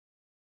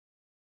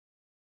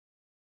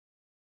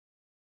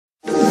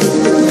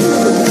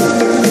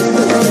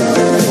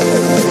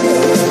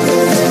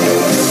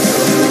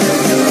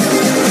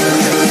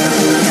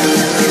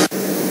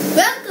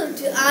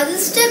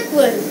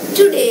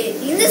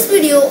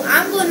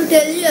I'm going to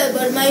tell you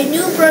about my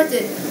new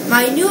project.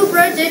 My new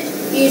project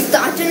is the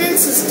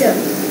attendance system.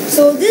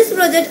 So this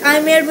project I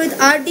made with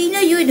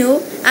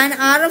Arduino and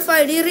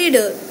RFID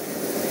reader.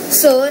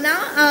 So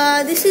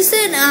now this is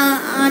an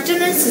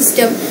attendance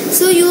system.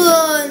 So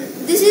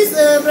this is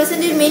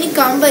present in many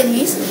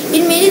companies.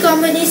 In many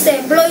companies, the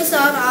employees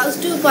are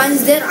asked to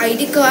punch their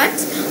ID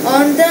cards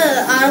on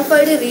the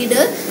RFID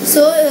reader.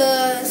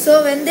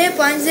 So when they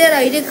punch their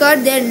ID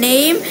card, their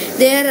name,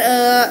 their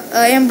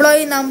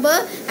employee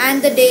number,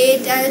 and the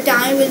date and the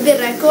time will be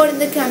recorded in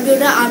the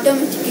computer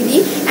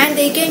automatically, and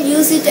they can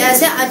use it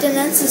as an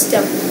attendance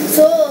system.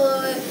 So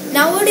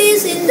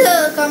nowadays in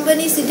the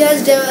companies, it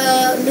has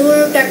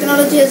new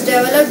technology has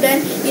developed,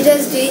 and it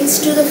has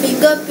changed to the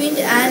fingerprint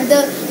and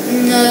the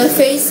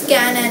face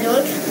scan and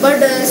all.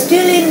 But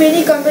still in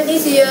many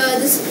companies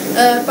this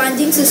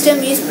punching system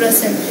is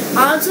present.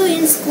 Also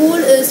in school,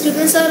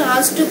 students are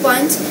asked to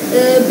punch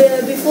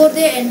before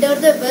they enter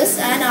the bus,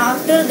 and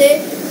after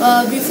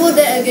before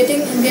they are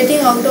getting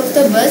out of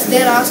the bus,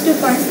 they are asked to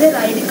punch their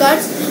ID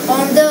cards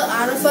on the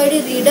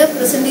RFID reader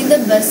present in the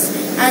bus,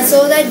 and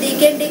so that they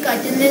can take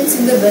attendance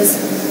in the bus.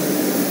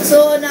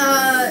 So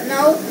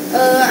now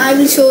I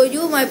will show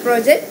you my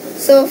project.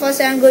 So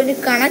first I am going to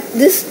connect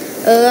this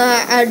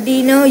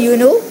Arduino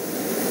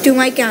to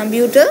my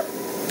computer.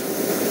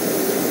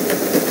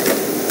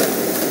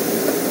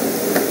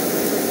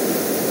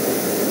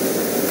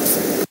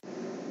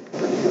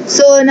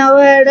 So now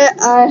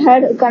I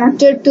had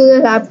connected to the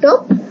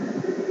laptop.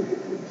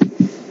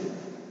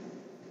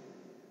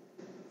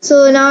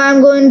 So now I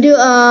am going to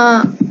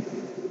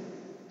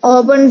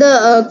open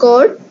the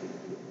code.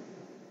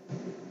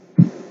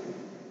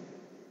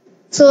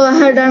 So I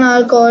have done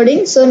all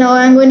coding. So now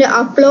I am going to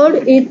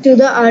upload it to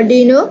the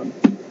Arduino.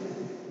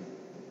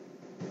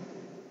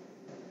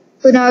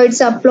 So now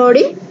it's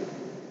uploading.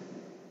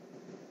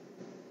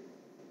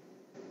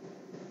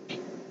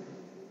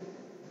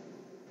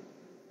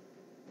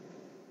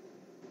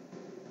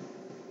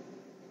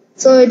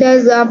 So it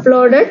has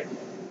uploaded.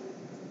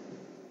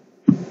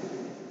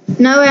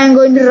 Now I am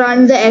going to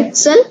run the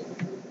Excel.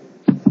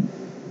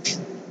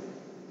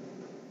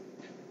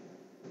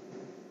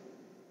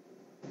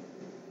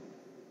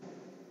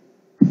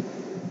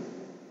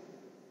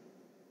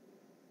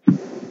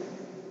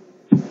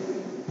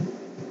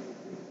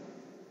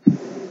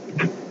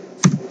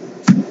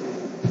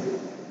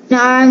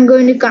 Now I am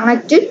going to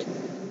connect it.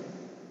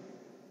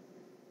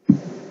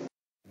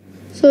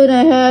 So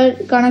I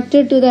have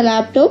connected to the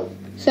laptop.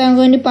 So I am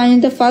going to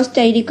punch the first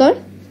ID card.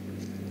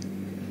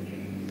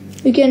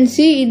 You can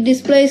see it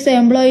displays the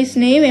employee's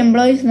name,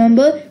 employee's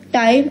number,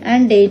 time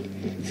and date.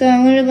 So I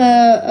am going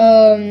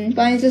to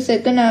punch the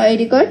second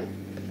ID card,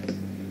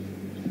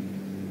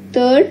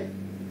 third,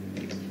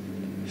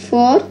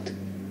 fourth,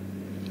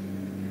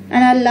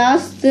 and our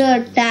last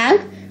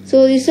tag.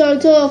 So this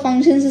also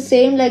functions the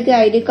same like the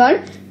ID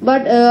card,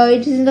 but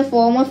it is in the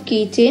form of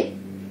keychain.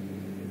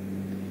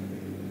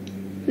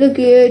 Look,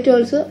 it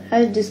also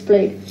has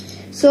displayed.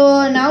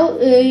 So now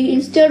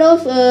instead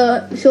of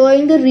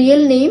showing the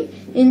real name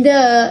in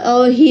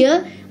the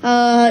here,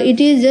 it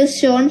is just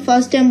shown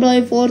first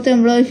employee, fourth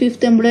employee,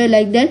 fifth employee,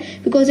 like that,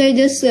 because I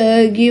just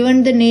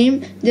given the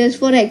name just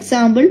for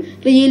example.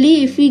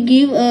 Really, if we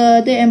give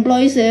the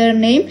employee's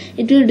name,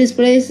 it will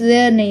display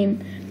their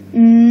name,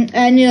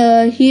 and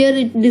here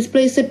it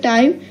displays the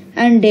time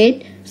and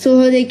date,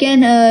 so they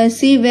can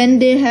see when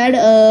they had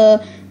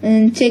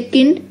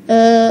check-in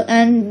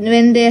and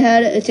when they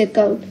had a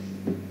check-out.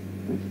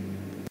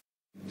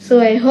 So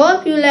I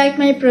hope you like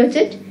my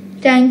project.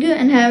 Thank you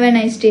and have a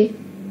nice day.